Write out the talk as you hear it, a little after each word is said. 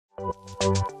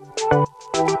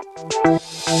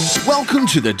Welcome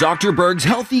to the Dr. Berg's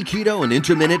Healthy Keto and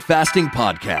Intermittent Fasting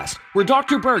Podcast, where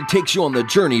Dr. Berg takes you on the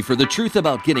journey for the truth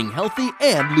about getting healthy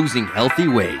and losing healthy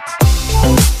weight.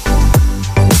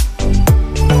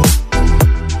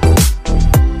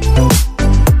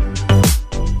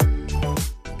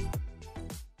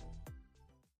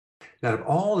 Now, of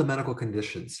all the medical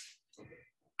conditions,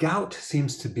 gout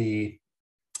seems to be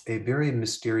a very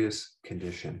mysterious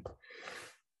condition.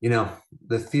 You know,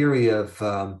 the theory of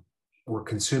we're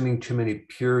consuming too many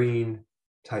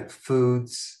purine-type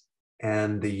foods,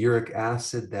 and the uric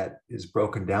acid that is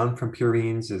broken down from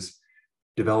purines is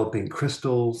developing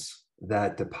crystals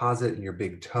that deposit in your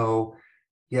big toe.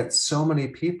 Yet so many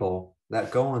people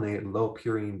that go on a low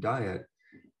purine diet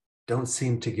don't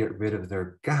seem to get rid of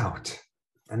their gout.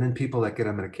 And then people that get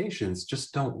on medications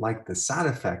just don't like the side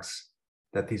effects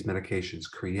that these medications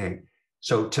create.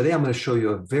 So today I'm going to show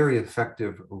you a very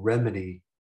effective remedy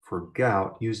for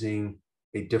gout using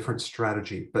a different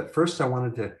strategy. But first I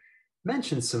wanted to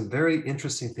mention some very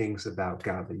interesting things about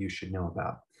gout that you should know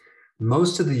about.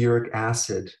 Most of the uric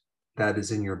acid that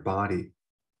is in your body,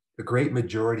 the great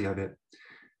majority of it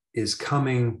is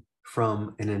coming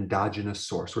from an endogenous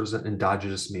source. What does an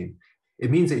endogenous mean? It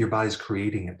means that your body's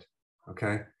creating it.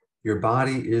 Okay, your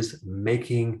body is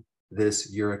making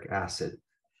this uric acid.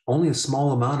 Only a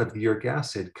small amount of the uric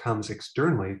acid comes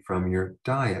externally from your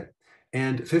diet.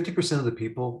 And 50% of the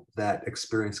people that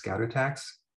experience gout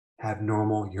attacks have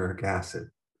normal uric acid.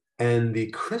 And the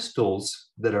crystals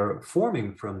that are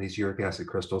forming from these uric acid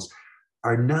crystals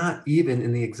are not even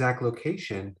in the exact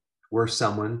location where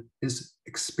someone is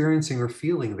experiencing or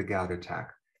feeling the gout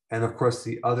attack. And of course,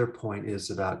 the other point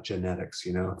is about genetics.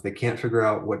 You know, if they can't figure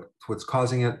out what's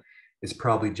causing it, it's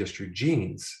probably just your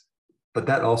genes. But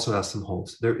that also has some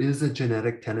holes. There is a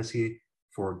genetic tendency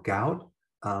for gout,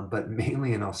 but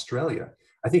mainly in Australia.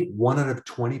 I think 1 out of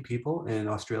 20 people in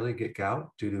Australia get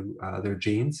gout due to their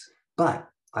genes. But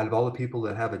out of all the people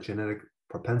that have a genetic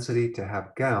propensity to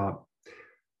have gout,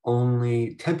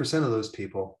 only 10% of those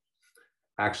people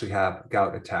actually have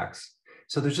gout attacks.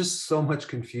 So there's just so much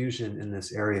confusion in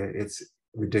this area. It's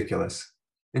ridiculous.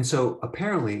 And so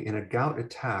apparently in a gout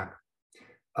attack,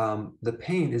 the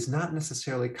pain is not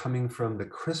necessarily coming from the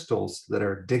crystals that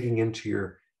are digging into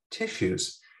your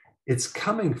tissues. It's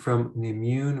coming from an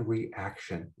immune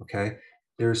reaction, okay?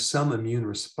 There's some immune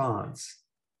response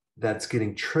that's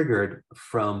getting triggered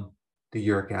from the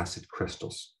uric acid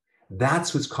crystals.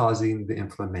 That's what's causing the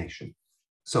inflammation.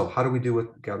 So how do we do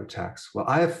with gout attacks? Well,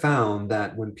 I have found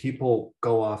that when people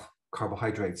go off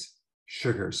carbohydrates,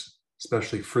 sugars,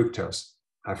 especially fructose,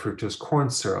 high fructose corn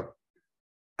syrup,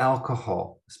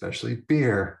 alcohol, especially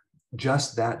beer,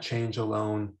 just that change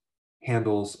alone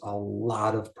handles a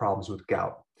lot of problems with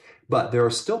gout. But there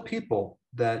are still people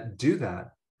that do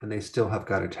that and they still have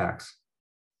gout attacks.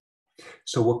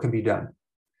 So what can be done?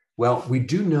 Well, we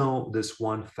do know this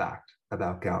one fact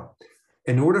about gout.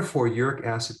 In order for uric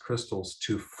acid crystals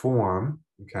to form,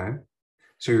 okay,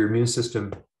 so your immune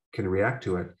system can react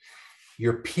to it,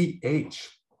 your pH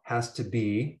has to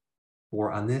be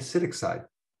more on the acidic side.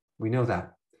 We know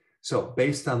that. So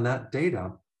based on that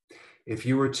data, if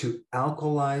you were to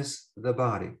alkalize the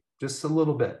body just a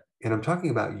little bit, and I'm talking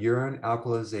about urine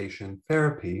alkalization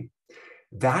therapy,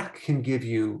 that can give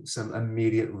you some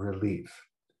immediate relief.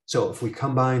 So if we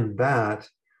combine that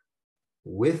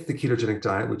with the ketogenic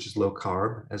diet, which is low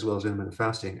carb, as well as intermittent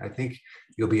fasting, I think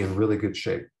you'll be in really good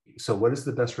shape. So what is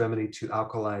the best remedy to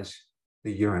alkalize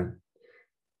the urine?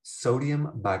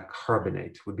 Sodium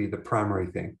bicarbonate would be the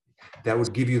primary thing. That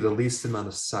would give you the least amount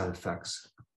of side effects.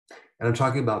 And I'm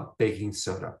talking about baking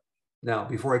soda. Now,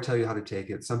 before I tell you how to take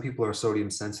it, some people are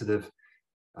sodium sensitive.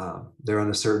 They're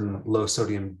on a certain low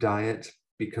sodium diet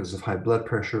because of high blood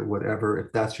pressure, whatever.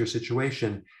 If that's your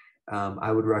situation,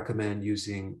 I would recommend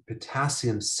using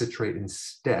potassium citrate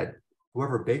instead.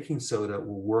 However, baking soda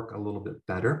will work a little bit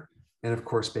better. And of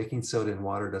course, baking soda and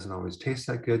water doesn't always taste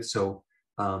that good. So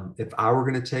if I were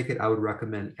going to take it, I would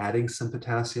recommend adding some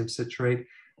potassium citrate.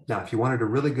 Now, if you wanted a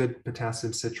really good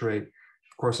potassium citrate,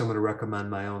 of course, I'm going to recommend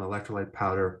my own electrolyte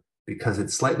powder because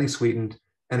it's slightly sweetened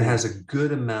and it has a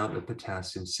good amount of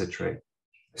potassium citrate.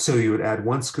 So you would add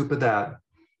 1 scoop of that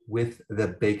with the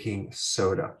baking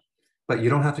soda. But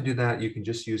you don't have to do that. You can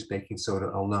just use baking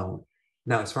soda alone.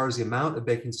 Now, as far as the amount of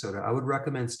baking soda, I would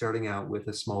recommend starting out with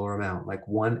a smaller amount, like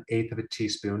 1/8 of a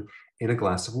teaspoon in a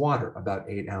glass of water, about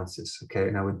 8 ounces. Okay,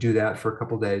 and I would do that for a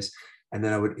couple of days. And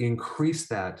then I would increase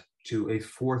that to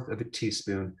 1/4 of a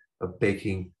teaspoon of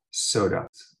baking soda.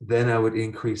 Then I would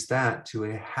increase that to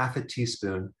 1/2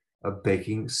 teaspoon of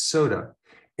baking soda.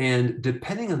 And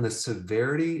depending on the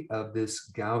severity of this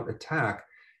gout attack,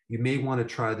 you may want to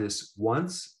try this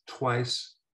once,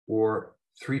 twice, or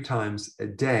 3 times a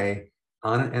day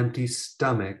on an empty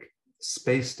stomach,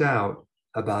 spaced out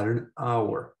about an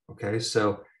hour. Okay,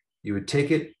 so you would take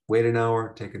it, wait an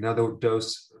hour, take another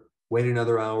dose, wait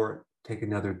another hour, take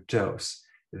another dose.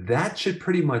 That should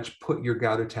pretty much put your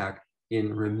gout attack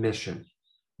in remission.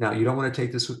 Now, you don't want to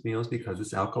take this with meals because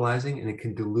it's alkalizing and it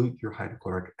can dilute your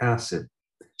hydrochloric acid.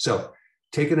 So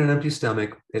take it on an empty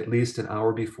stomach at least an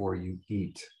hour before you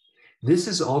eat. This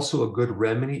is also a good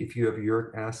remedy if you have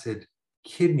uric acid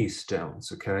kidney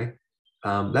stones, okay?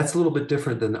 That's a little bit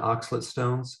different than the oxalate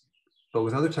stones, but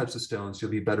with other types of stones, you'll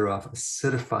be better off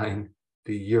acidifying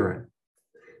the urine.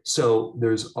 So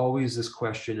there's always this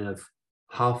question of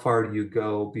how far do you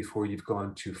go before you've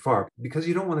gone too far? Because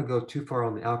you don't want to go too far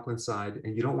on the alkaline side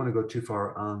and you don't want to go too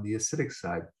far on the acidic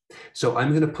side. So I'm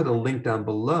going to put a link down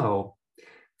below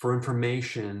for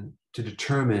information to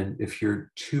determine if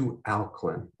you're too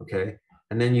alkaline, okay?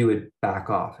 And then you would back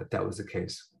off if that was the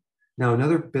case. Now,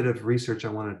 another bit of research I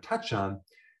want to touch on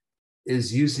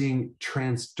is using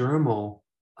transdermal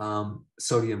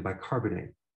sodium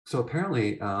bicarbonate. So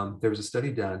apparently there was a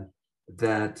study done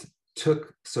that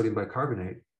took sodium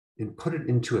bicarbonate and put it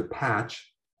into a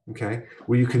patch, okay,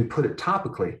 where you can put it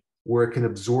topically, where it can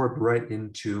absorb right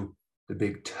into the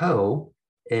big toe,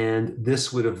 and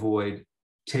this would avoid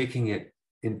taking it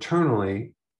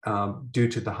internally due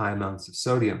to the high amounts of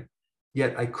sodium.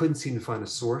 Yet I couldn't seem to find a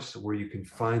source where you can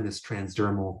find this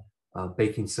transdermal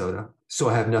baking soda. So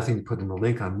I have nothing to put in the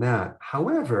link on that.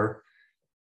 However,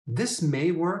 this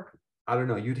may work. I don't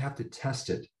know, you'd have to test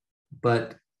it.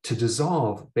 But to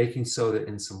dissolve baking soda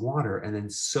in some water and then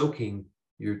soaking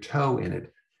your toe in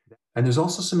it. And there's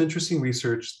also some interesting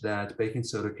research that baking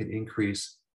soda can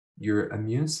increase your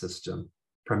immune system,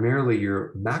 primarily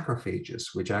your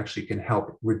macrophages, which actually can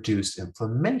help reduce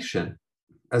inflammation,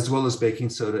 as well as baking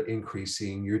soda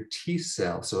increasing your T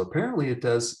cell. So apparently it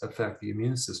does affect the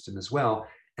immune system as well.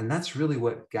 And that's really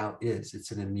what gout is. It's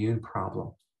an immune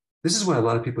problem. This is why a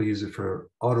lot of people use it for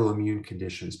autoimmune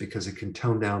conditions, because it can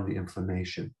tone down the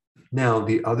inflammation. Now,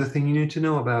 the other thing you need to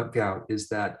know about gout is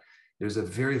that there's a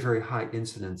very, very high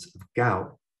incidence of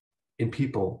gout in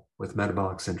people with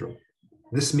metabolic syndrome.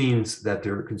 This means that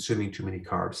they're consuming too many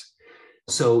carbs.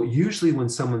 So usually when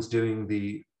someone's doing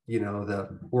the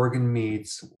organ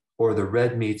meats or the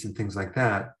red meats and things like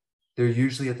that, they're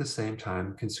usually at the same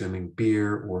time consuming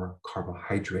beer or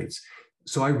carbohydrates.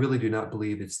 So I really do not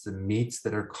believe it's the meats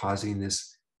that are causing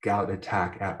this gout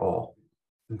attack at all.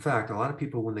 In fact, a lot of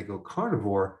people, when they go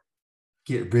carnivore,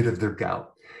 get rid of their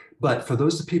gout. But for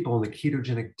those people on the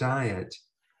ketogenic diet,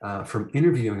 from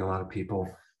interviewing a lot of people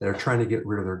that are trying to get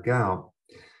rid of their gout,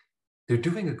 they're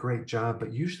doing a great job,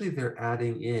 but usually they're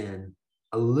adding in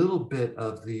a little bit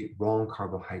of the wrong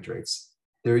carbohydrates.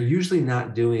 They're usually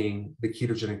not doing the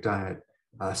ketogenic diet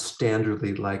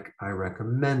standardly like I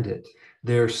recommend it.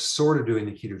 They're sort of doing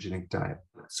the ketogenic diet.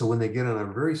 So when they get on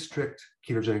a very strict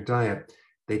ketogenic diet,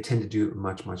 they tend to do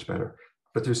much, much better.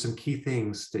 But there's some key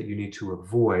things that you need to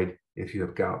avoid if you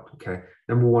have gout, okay?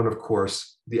 Number one, of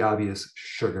course, the obvious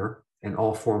sugar and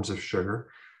all forms of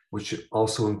sugar, which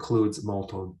also includes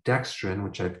maltodextrin,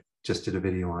 which I just did a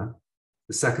video on.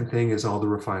 The second thing is all the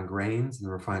refined grains and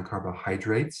the refined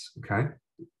carbohydrates, okay?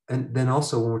 And then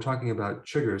also when we're talking about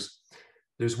sugars,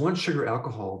 there's one sugar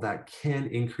alcohol that can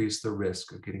increase the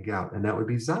risk of getting gout, and that would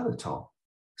be xylitol.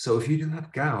 So if you do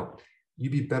have gout,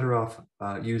 you'd be better off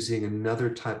using another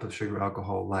type of sugar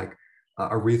alcohol like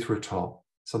erythritol,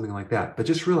 something like that. But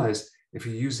just realize if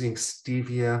you're using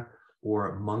stevia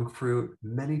or monk fruit,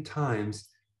 many times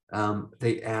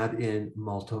they add in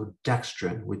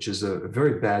maltodextrin, which is a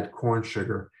very bad corn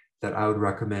sugar that I would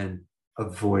recommend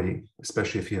avoiding,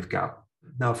 especially if you have gout.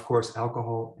 Now, of course,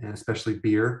 alcohol and especially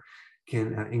beer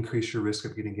can increase your risk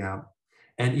of getting gout.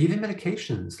 And even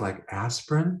medications like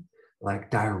aspirin, like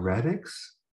diuretics,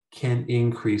 can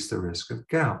increase the risk of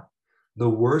gout. The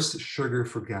worst sugar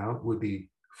for gout would be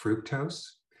fructose,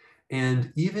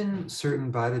 and even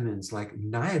certain vitamins like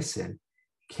niacin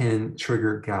can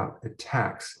trigger gout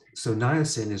attacks. So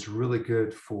niacin is really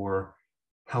good for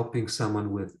helping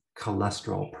someone with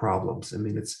cholesterol problems. I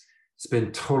mean, it's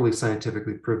been totally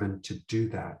scientifically proven to do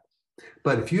that.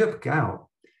 But if you have gout,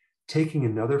 taking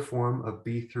another form of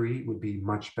B3 would be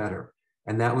much better.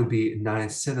 And that would be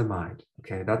niacinamide.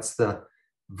 Okay, that's the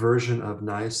version of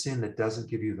niacin that doesn't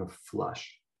give you the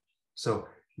flush. So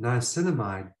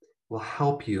niacinamide will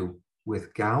help you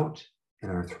with gout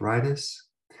and arthritis,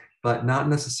 but not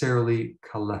necessarily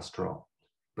cholesterol.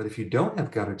 But if you don't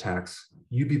have gout attacks,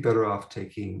 you'd be better off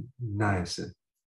taking niacin.